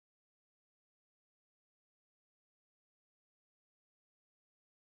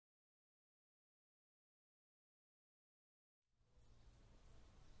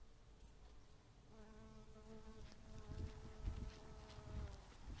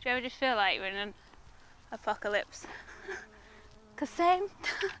Do you ever just feel like you're in an apocalypse? 'Cause same.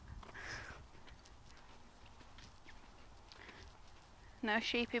 No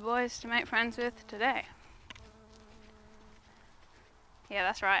sheepy boys to make friends with today. Yeah,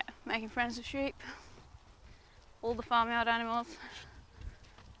 that's right, making friends with sheep. All the farmyard animals.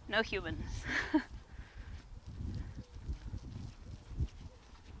 No humans.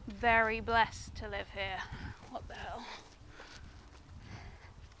 Very blessed to live here. What the hell?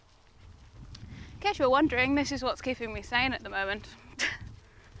 In case you're wondering, this is what's keeping me sane at the moment.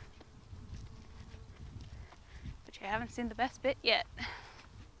 But you haven't seen the best bit yet. I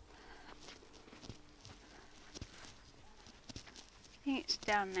think it's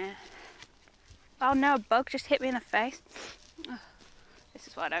down there. Oh no, a bug just hit me in the face. Oh, this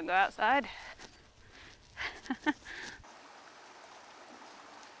is why I don't go outside.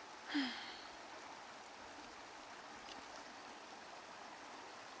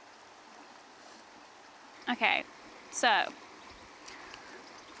 Okay, so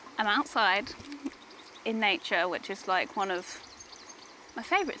I'm outside in nature, which is like one of my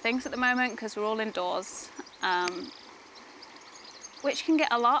favourite things at the moment because we're all indoors, which can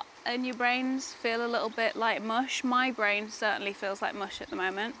get a lot and your brains feel a little bit like mush. My brain certainly feels like mush at the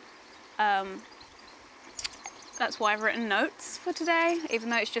moment. That's why I've written notes for today, even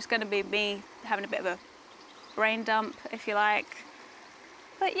though it's just going to be me having a bit of a brain dump, if you like.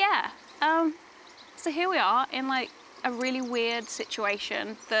 But yeah, so here we are in like a really weird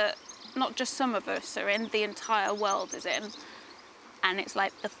situation that not just some of us are in, the entire world is in. And it's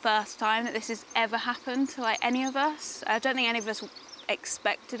like the first time that this has ever happened to like any of us. I don't think any of us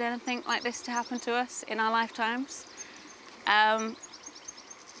expected anything like this to happen to us in our lifetimes.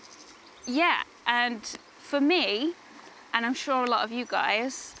 Yeah, and for me, and I'm sure a lot of you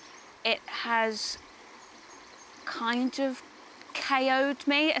guys, it has kind of KO'd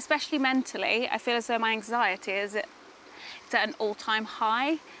me, especially mentally. I feel as though my anxiety is at an all-time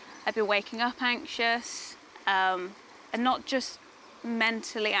high. I've been waking up anxious, and not just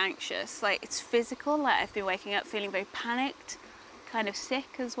mentally anxious, like it's physical. Like I've been waking up feeling very panicked, kind of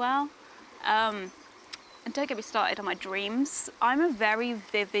sick as well. And don't get me started on my dreams. I'm a very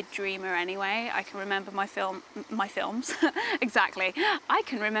vivid dreamer anyway. I can remember my films, exactly. I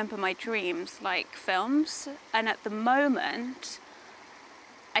can remember my dreams like films, and at the moment,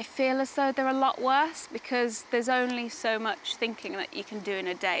 I feel as though they're a lot worse because there's only so much thinking that you can do in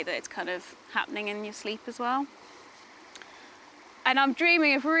a day that it's kind of happening in your sleep as well. And I'm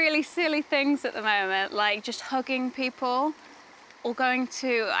dreaming of really silly things at the moment, like just hugging people or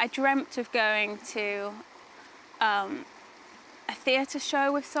I dreamt of going to a theatre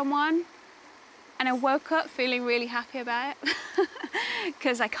show with someone, and I woke up feeling really happy about it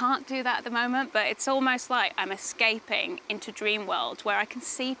because I can't do that at the moment, but it's almost like I'm escaping into dream world where I can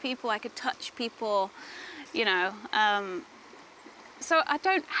see people, I could touch people, you know. So I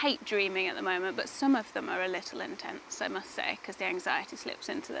don't hate dreaming at the moment, but some of them are a little intense, I must say, because the anxiety slips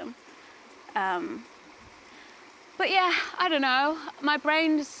into them. But yeah, I don't know, my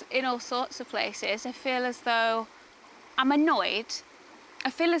brain's in all sorts of places. I feel as though I'm annoyed. I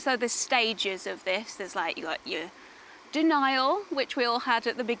feel as though there's stages of this. There's like, you got your denial, which we all had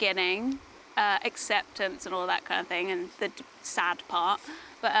at the beginning, acceptance and all that kind of thing, and the sad part.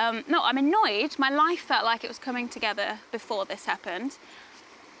 But no, I'm annoyed. My life felt like it was coming together before this happened.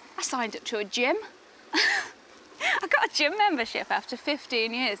 I signed up to a gym. I got a gym membership after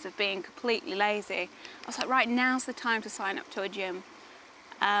 15 years of being completely lazy. I was like, right, now's the time to sign up to a gym.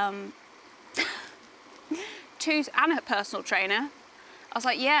 And a personal trainer. I was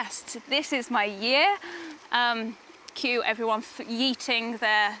like, yes, this is my year. Cue everyone yeeting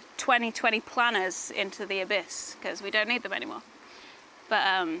their 2020 planners into the abyss because we don't need them anymore.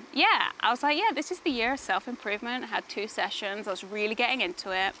 But yeah, I was like, yeah, this is the year of self-improvement. I had 2 sessions. I was really getting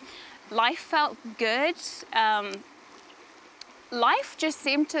into it. Life felt good. Life just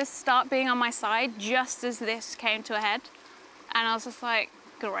seemed to start being on my side just as this came to a head. And I was just like,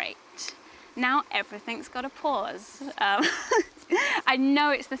 great. Now everything's got a pause. I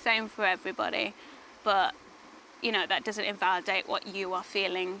know it's the same for everybody, but you know, that doesn't invalidate what you are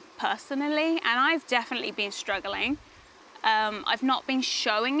feeling personally. And I've definitely been struggling. I've not been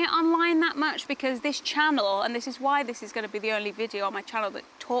showing it online that much because this channel, and this is why this is going to be the only video on my channel that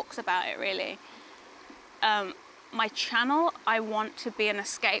talks about it really. My channel, I want to be an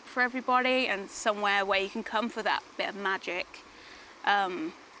escape for everybody and somewhere where you can come for that bit of magic.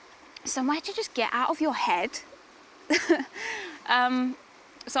 Somewhere to just get out of your head.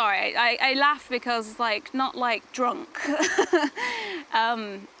 Sorry, I laugh because like, not like drunk,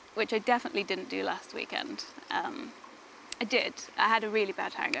 which I definitely didn't do last weekend. I did. I had a really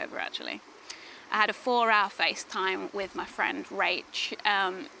bad hangover, actually. I had a 4-hour FaceTime with my friend Rach.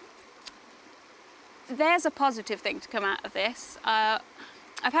 There's a positive thing to come out of this.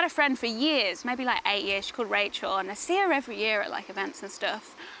 I've had a friend for years, maybe like 8 years. She's called Rachel, and I see her every year at like events and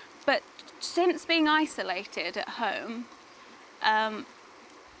stuff. But since being isolated at home,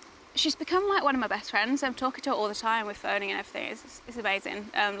 she's become like one of my best friends. I'm talking to her all the time, we're phoning and everything. It's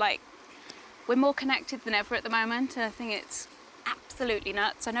amazing. Like, we're more connected than ever at the moment, and I think it's absolutely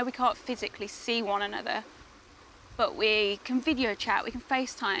nuts. I know we can't physically see one another, but we can video chat, we can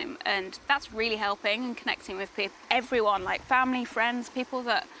FaceTime, and that's really helping and connecting with people, everyone, like family, friends, people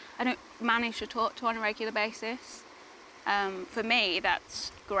that I don't manage to talk to on a regular basis. For me,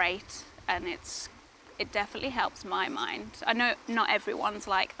 that's great, and it definitely helps my mind. I know not everyone's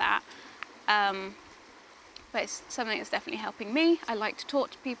like that, but it's something that's definitely helping me. I like to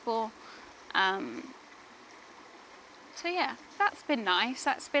talk to people. So yeah, that's been nice.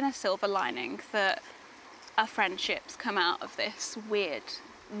 That's been a silver lining, that our friendships come out of this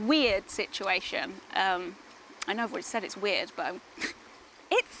weird situation. I know I've already said it's weird, but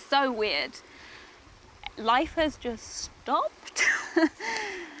it's so weird. Life has just stopped.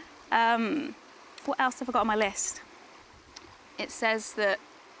 What else have I got on my list? It says that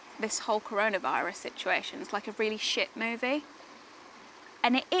this whole coronavirus situation is like a really shit movie.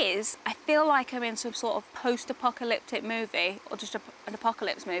 And it is. I feel like I'm in some sort of post-apocalyptic movie, or just an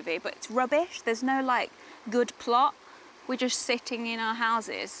apocalypse movie, but it's rubbish. There's no like good plot. We're just sitting in our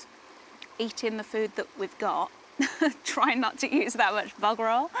houses, eating the food that we've got, trying not to use that much bugger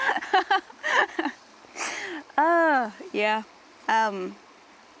all. Yeah.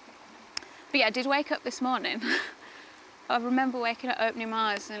 But yeah, I did wake up this morning. I remember waking up, opening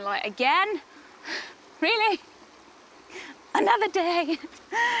my eyes and like, again? Really? Another day.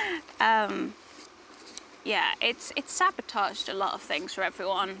 Yeah, it's sabotaged a lot of things for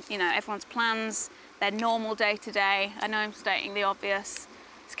everyone. You know, everyone's plans, their normal day to day. I know I'm stating the obvious.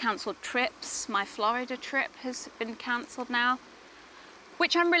 It's cancelled trips. My Florida trip has been cancelled now,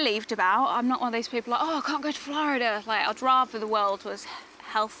 which I'm relieved about. I'm not one of those people like, oh, I can't go to Florida. Like, I'd rather the world was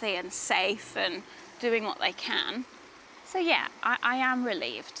healthy and safe and doing what they can. So yeah, I am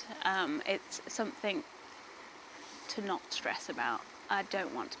relieved. It's something to not stress about. I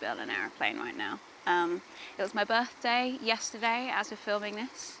don't want to be on an aeroplane right now. It was my birthday yesterday as we're filming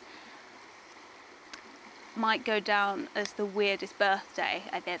this. Might go down as the weirdest birthday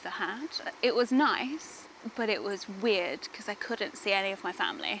I've ever had. It was nice, but it was weird because I couldn't see any of my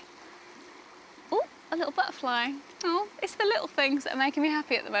family. Oh, a little butterfly. Oh, it's the little things that are making me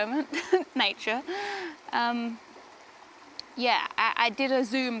happy at the moment. Nature. Yeah, I did a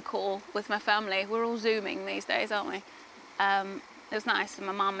Zoom call with my family. We're all Zooming these days, aren't we? It was nice.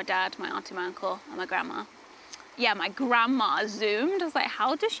 My mum, my dad, my auntie, my uncle, and my grandma. Yeah, my grandma Zoomed. I was like,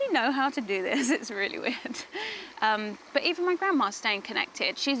 how does she know how to do this? It's really weird. But even my grandma's staying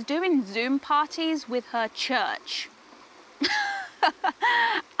connected. She's doing Zoom parties with her church.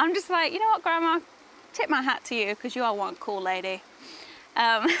 I'm just like, you know what, Grandma? Tip my hat to you, because you are one cool lady.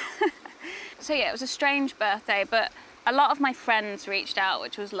 So yeah, it was a strange birthday, but a lot of my friends reached out,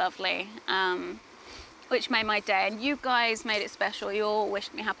 which was lovely, which made my day. And you guys made it special. You all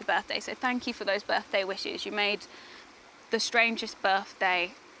wished me happy birthday. So thank you for those birthday wishes. You made the strangest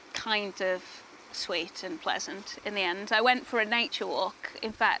birthday kind of sweet and pleasant in the end. I went for a nature walk.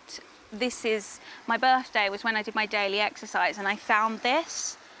 In fact, my birthday was when I did my daily exercise, and I found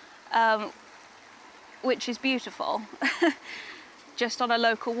this, which is beautiful. Just on a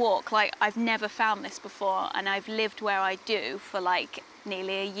local walk. Like, I've never found this before, and I've lived where I do for like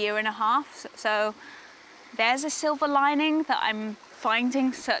nearly a year and a half. So there's a silver lining, that I'm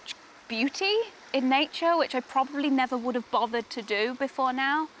finding such beauty in nature, which I probably never would have bothered to do before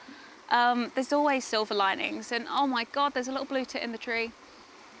now. There's always silver linings, and oh my God, there's a little blue tit in the tree.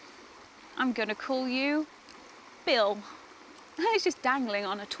 I'm gonna call you Bill. He's just dangling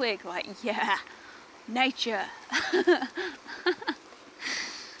on a twig like, yeah, nature.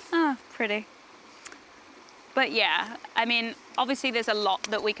 Oh, pretty. But yeah, I mean, obviously there's a lot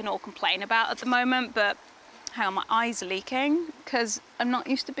that we can all complain about at the moment, but hang on, my eyes are leaking because I'm not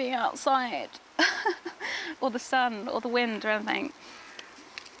used to being outside or the sun or the wind or anything.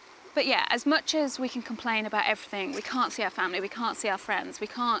 But yeah, as much as we can complain about everything, we can't see our family, we can't see our friends, we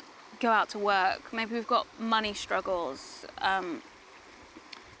can't go out to work, maybe we've got money struggles.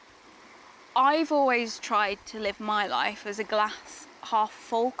 I've always tried to live my life as a glass half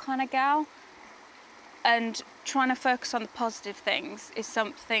full kind of gal, and trying to focus on the positive things is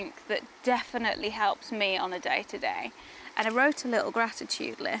something that definitely helps me on a day-to-day. And I wrote a little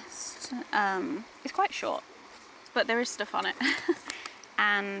gratitude list. It's quite short. but there is stuff on it.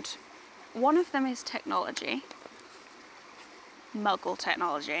 And one of them is technology, Muggle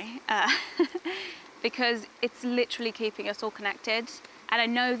technology, because it's literally keeping us all connected. And I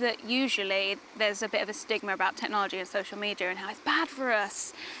know that usually there's a bit of a stigma about technology and social media and how it's bad for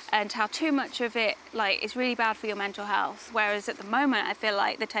us and how too much of it is really bad for your mental health. Whereas at the moment, I feel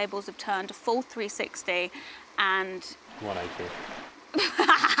like the tables have turned a full 360 and... 180.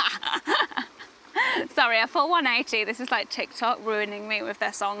 Sorry, a full 180. This is like TikTok ruining me with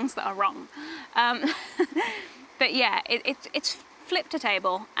their songs that are wrong. But yeah, it's flipped a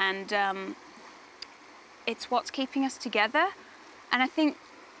table, and it's what's keeping us together. And I think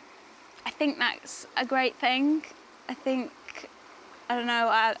that's a great thing. I don't know,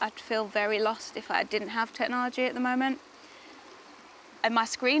 I'd feel very lost if I didn't have technology at the moment. And my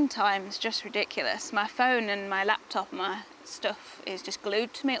screen time's just ridiculous. My phone and my laptop and my stuff is just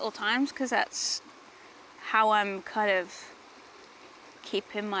glued to me at all times, because that's how I'm kind of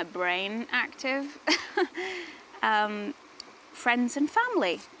keeping my brain active. Friends and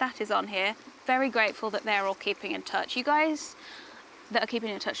family, that is on here. Very grateful that they're all keeping in touch. You guys that are keeping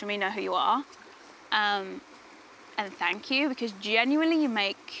in touch with me know who you are. And thank you, because genuinely you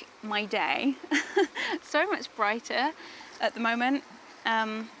make my day so much brighter at the moment.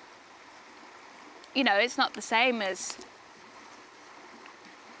 You know, it's not the same as...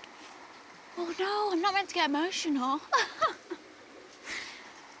 Oh no, I'm not meant to get emotional.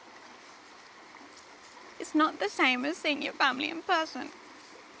 It's not the same as seeing your family in person.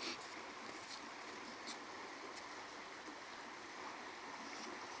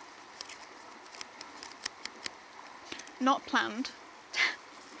 Not planned.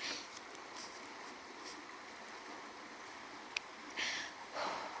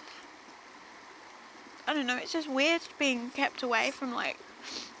 I don't know, it's just weird being kept away from like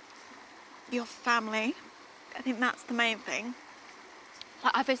your family. I think that's the main thing.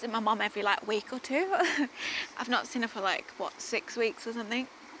 Like, I visit my mum every like week or two. I've not seen her for like, what, 6 weeks or something.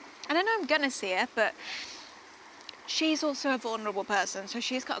 And I know I'm gonna see her, but she's also a vulnerable person, so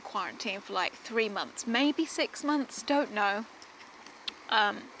she's got a quarantine for like 3 months, maybe 6 months, don't know.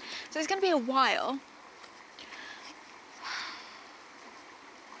 So it's gonna be a while.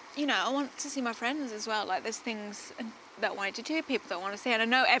 You know, I want to see my friends as well. Like, there's things that I wanted to do, people that I want to see, and I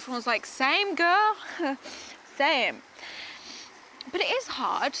know everyone's like, same girl, same. But it is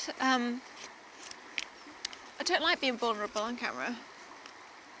hard. I don't like being vulnerable on camera.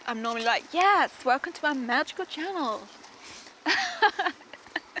 I'm normally like, yes, welcome to my magical channel.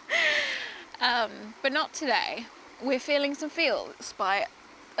 But not today. We're feeling some feels by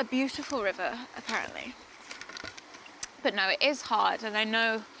a beautiful river, apparently. But no, it is hard, and I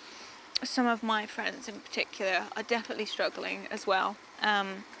know some of my friends in particular are definitely struggling as well.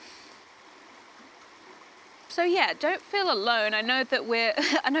 So yeah, don't feel alone. I know that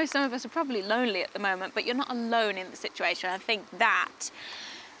I know some of us are probably lonely at the moment, but you're not alone in the situation. I think that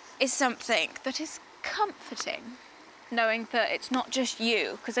is something that is comforting, knowing that it's not just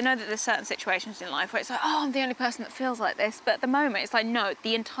you, because I know that there's certain situations in life where it's like, oh, I'm the only person that feels like this, but at the moment it's like, no,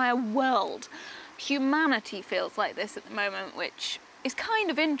 the entire world, humanity feels like this at the moment, which is kind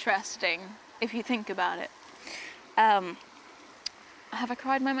of interesting if you think about it. Have I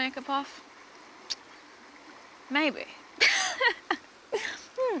cried my makeup off? Maybe.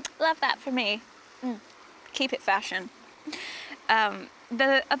 Love that for me. Keep it fashion.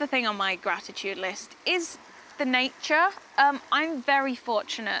 The other thing on my gratitude list is the nature. I'm very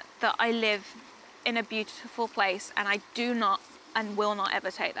fortunate that I live in a beautiful place, and I do not and will not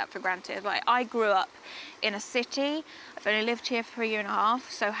ever take that for granted. Like, I grew up in a city. I've only lived here for 1.5 years,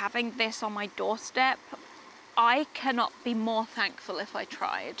 so having this on my doorstep, I cannot be more thankful if I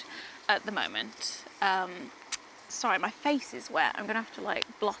tried at the moment. Sorry, my face is wet. I'm gonna have to like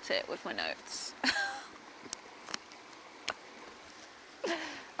blot it with my notes.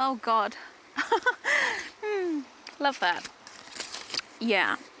 Oh God. Love that.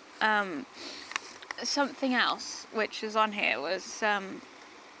 Yeah. Something else which was on here was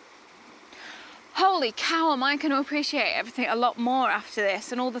holy cow, am I going to appreciate everything a lot more after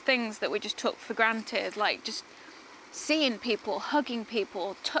this, and all the things that we just took for granted, like just seeing people, hugging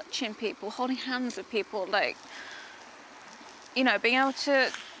people, touching people, holding hands with people, like, you know, being able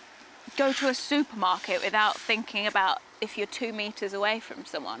to go to a supermarket without thinking about if you're 2 meters away from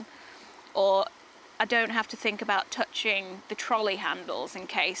someone, or I don't have to think about touching the trolley handles in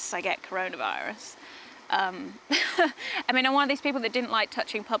case I get coronavirus. I mean, I'm one of these people that didn't like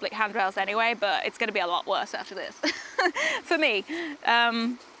touching public handrails anyway, but it's going to be a lot worse after this for me.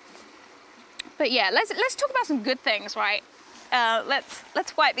 But yeah, let's talk about some good things, right?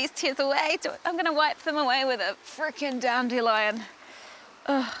 Let's wipe these tears away. I'm gonna wipe them away with a freaking dandelion.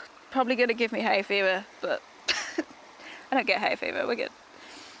 Ugh, probably gonna give me hay fever, but I don't get hay fever. We're good.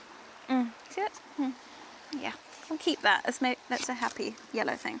 See it? Yeah, we'll keep that. That's a happy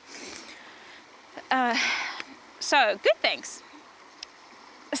yellow thing. So good things.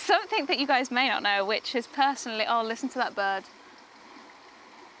 Something that you guys may not know, which is personally, oh, listen to that bird.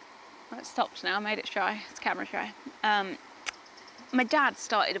 Well, it stopped now, I made it shy, it's camera shy. My dad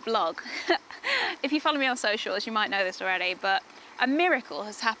started a vlog. If you follow me on socials, you might know this already, but a miracle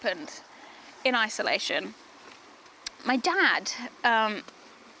has happened in isolation. My dad, I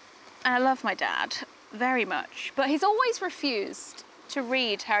love my dad very much, but he's always refused to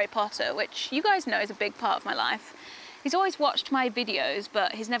read Harry Potter, which you guys know is a big part of my life. He's always watched my videos,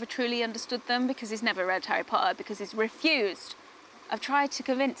 but he's never truly understood them because he's never read Harry Potter, because he's refused. I've tried to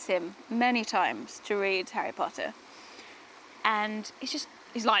convince him many times to read Harry Potter. And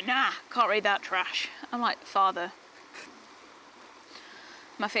he's like, nah, can't read that trash. I'm like, father,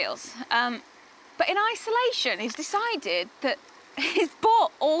 my feels. But in isolation, he's decided that he's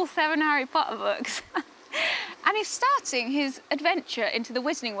bought all 7 Harry Potter books. And he's starting his adventure into the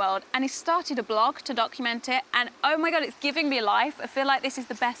Wizarding World, and he's started a blog to document it, and oh my god, it's giving me life. I feel like this is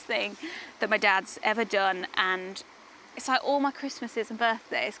the best thing that my dad's ever done, and it's like all my Christmases and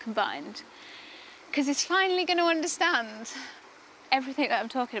birthdays combined, because he's finally going to understand everything that I'm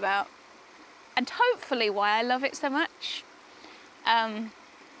talking about, and hopefully why I love it so much.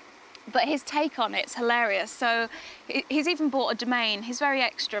 But his take on it's hilarious. So he's even bought a domain. He's very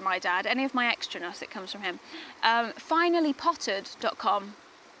extra, my dad. Any of my extraness, it comes from him. Finallypotted.com.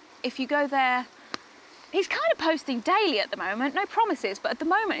 If you go there, he's kind of posting daily at the moment. No promises, but at the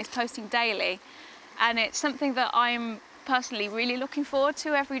moment he's posting daily. And it's something that I'm personally really looking forward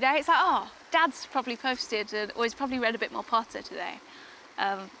to every day. It's like, oh, Dad's probably posted, or he's probably read a bit more Potter today.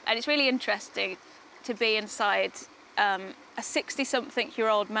 And it's really interesting to be inside a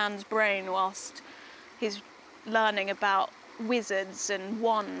 60-something-year-old man's brain whilst he's learning about wizards and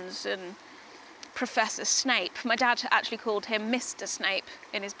wands and Professor Snape. My dad actually called him Mr. Snape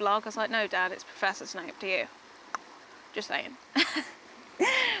in his blog. I was like, no, Dad, it's Professor Snape to you. Just saying.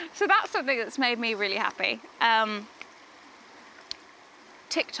 So that's something that's made me really happy.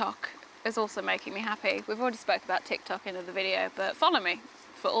 TikTok is also making me happy. We've already spoke about TikTok in the video, but follow me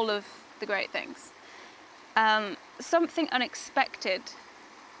for all of the great things. Something unexpected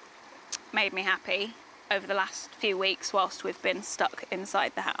made me happy over the last few weeks whilst we've been stuck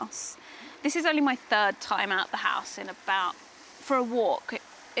inside the house. This is only my 3rd time out the house for a walk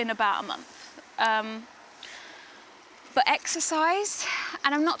in about a month. But exercise,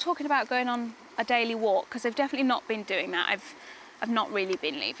 and I'm not talking about going on a daily walk, because I've definitely not been doing that. I've not really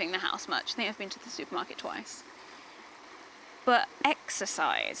been leaving the house much. I think I've been to the supermarket twice. But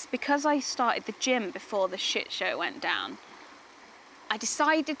exercise, because I started the gym before the shit show went down, I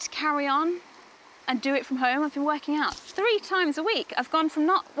decided to carry on and do it from home. I've been working out 3 times a week. I've gone from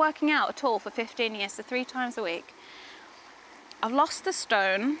not working out at all for 15 years to 3 times a week. I've lost the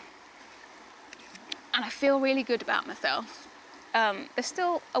stone and I feel really good about myself. There's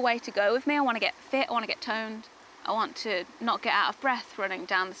still a way to go with me. I want to get fit, I want to get toned. I want to not get out of breath running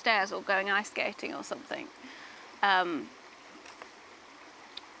down the stairs or going ice skating or something.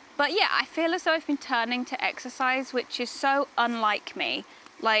 But yeah, I feel as though I've been turning to exercise, which is so unlike me.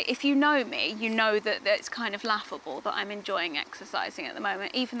 Like, if you know me, you know that it's kind of laughable that I'm enjoying exercising at the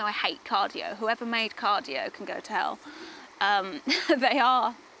moment, even though I hate cardio. Whoever made cardio can go to hell. They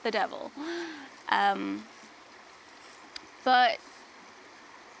are the devil. But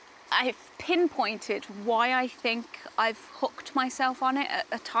I've pinpointed why I think I've hooked myself on it at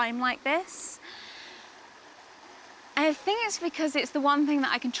a time like this. I think it's because it's the one thing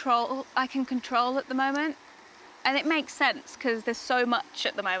that I can control at the moment. And it makes sense because there's so much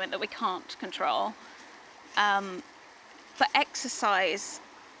at the moment that we can't control. But exercise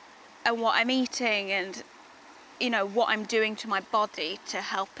and what I'm eating and, you know, what I'm doing to my body to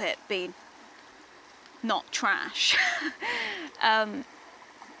help it be not trash.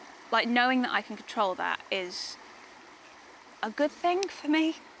 Like, knowing that I can control that is a good thing for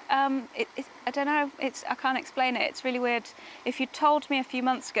me. I don't know, I can't explain it, it's really weird. If you told me a few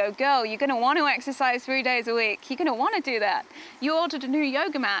months ago, girl, you're gonna want to exercise 3 days a week, you're gonna want to do that. You ordered a new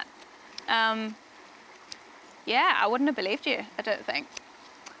yoga mat. Yeah, I wouldn't have believed you, I don't think.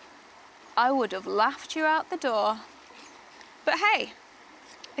 I would have laughed you out the door. But hey,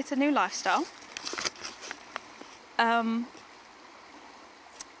 it's a new lifestyle. Kind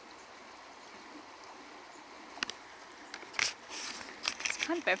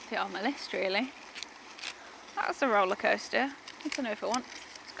of everything on my list, really. That was a roller coaster. I don't know if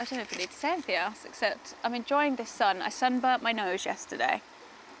I need to say anything else, except I'm enjoying this sun. I sunburnt my nose yesterday.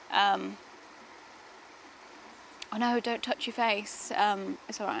 Oh no, don't touch your face.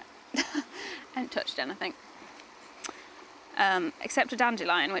 It's all right. I haven't touched anything. Except a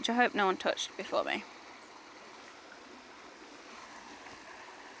dandelion, which I hope no one touched before me.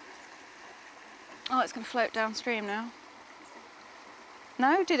 Oh, it's going to float downstream now.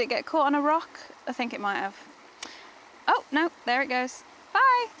 No, did it get caught on a rock? I think it might have. Oh, no, there it goes.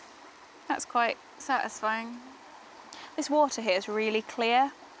 Bye! That's quite satisfying. This water here is really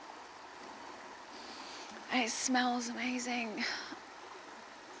clear. It smells amazing.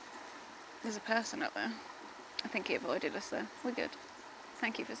 There's a person up there. I think he avoided us though. We're good.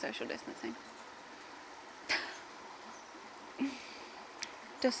 Thank you for social distancing.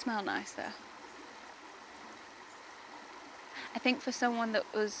 Does smell nice though. I think for someone that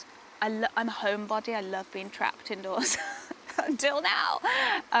was, I'm a homebody, I love being trapped indoors until now.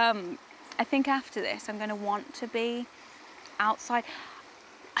 I think after this I'm going to want to be outside.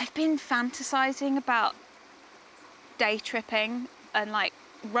 I've been fantasizing about day tripping and like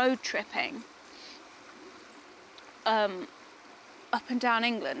road tripping up and down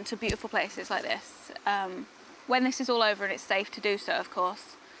England to beautiful places like this. When this is all over and it's safe to do so, of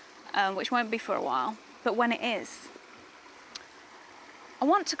course, which won't be for a while, but when it is, I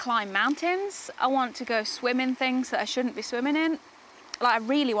want to climb mountains. I want to go swim in things that I shouldn't be swimming in. Like, I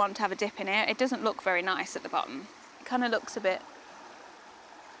really want to have a dip in it. It doesn't look very nice at the bottom. It kind of looks a bit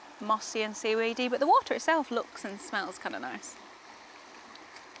mossy and seaweedy, but the water itself looks and smells kind of nice.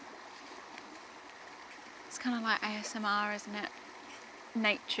 It's kind of like ASMR, isn't it?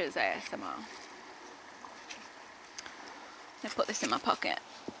 Nature's ASMR. I'm gonna put this in my pocket.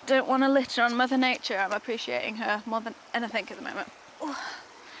 Don't want to litter on Mother Nature. I'm appreciating her more than anything at the moment. Ooh,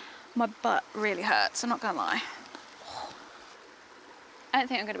 my butt really hurts, I'm not gonna lie. I don't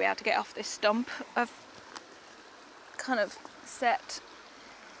think I'm gonna be able to get off this stump. I've kind of set,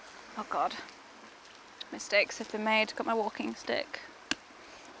 oh God, mistakes have been made. Got my walking stick.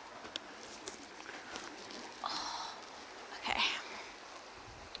 Oh, okay.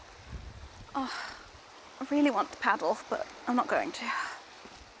 Oh, I really want to paddle, but I'm not going to.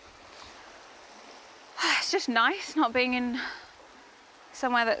 It's just nice not being in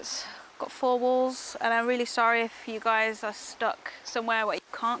somewhere that's got four walls, and I'm really sorry if you guys are stuck somewhere where you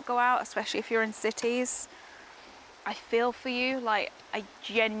can't go out, especially if you're in cities. I feel for you, like I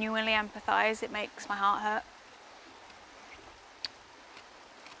genuinely empathize. It makes my heart hurt.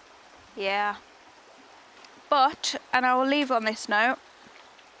 Yeah. But, and I will leave on this note,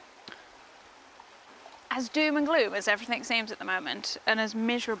 as doom and gloom as everything seems at the moment, and as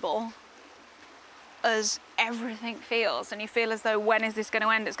miserable as everything feels, and you feel as though, when is this going to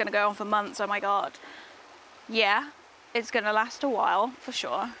end? It's going to go on for months, oh my God. Yeah, it's going to last a while, for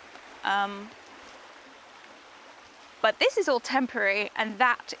sure. But this is all temporary, and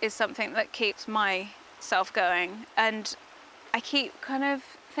that is something that keeps myself going. And I keep kind of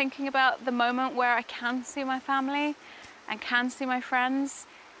thinking about the moment where I can see my family and can see my friends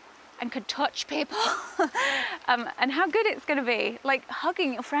and could touch people and how good it's going to be. Like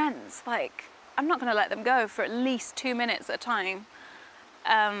hugging your friends, like I'm not going to let them go for at least 2 minutes at a time.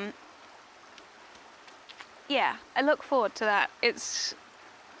 Yeah, I look forward to that. It's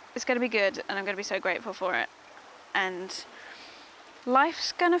going to be good, and I'm going to be so grateful for it. And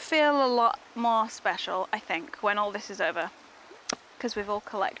life's going to feel a lot more special, I think, when all this is over, because we've all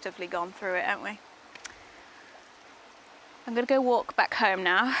collectively gone through it, haven't we? I'm going to go walk back home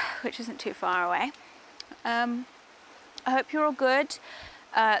now, which isn't too far away. I hope you're all good.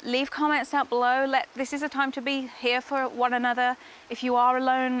 Leave comments down below. This is a time to be here for one another. If you are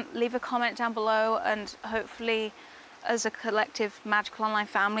alone, leave a comment down below, and hopefully as a collective magical online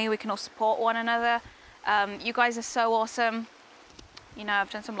family we can all support one another. You guys are so awesome. You know, I've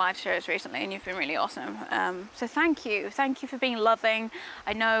done some live shows recently and you've been really awesome. So thank you for being loving.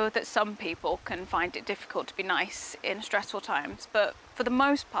 I know that some people can find it difficult to be nice in stressful times, but for the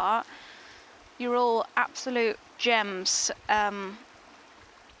most part you're all absolute gems. And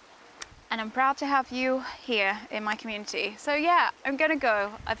I'm proud to have you here in my community. So yeah, I'm gonna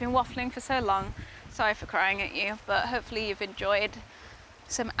go. I've been waffling for so long. Sorry for crying at you, but hopefully you've enjoyed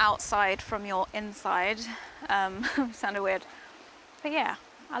some outside from your inside. Sounded weird. But yeah,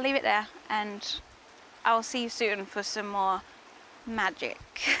 I'll leave it there, and I'll see you soon for some more magic.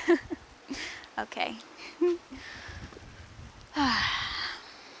 Okay.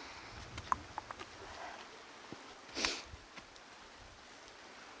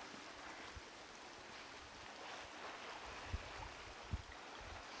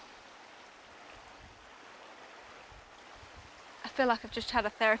 feel like I've just had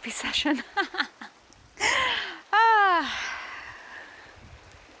a therapy session. Ah.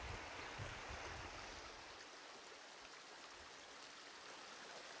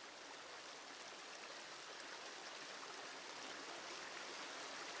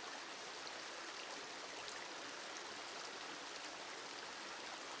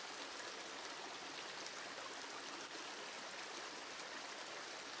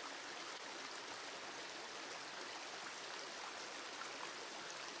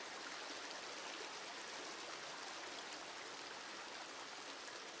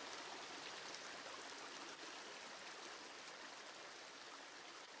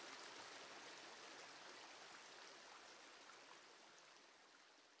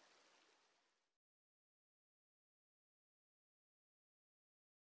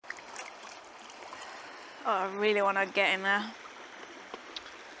 Oh, I really want to get in there.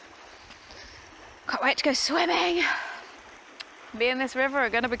 Can't wait to go swimming. Me and this river are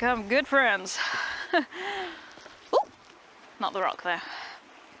going to become good friends. Ooh, not the rock there.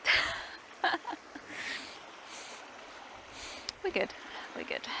 We're good. We're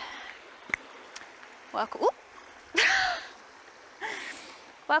good. Welcome. Ooh.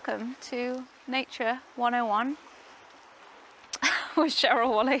 Welcome to Nature 101 with Cheryl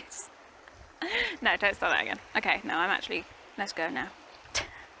Wallis. No, don't start that again. Okay, no, I'm actually, let's go now.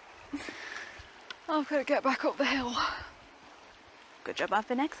 I've got to get back up the hill. Good job I've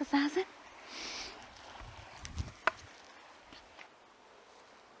been exercising.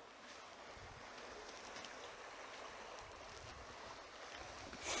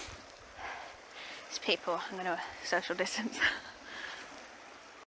 These people, I'm going to social distance.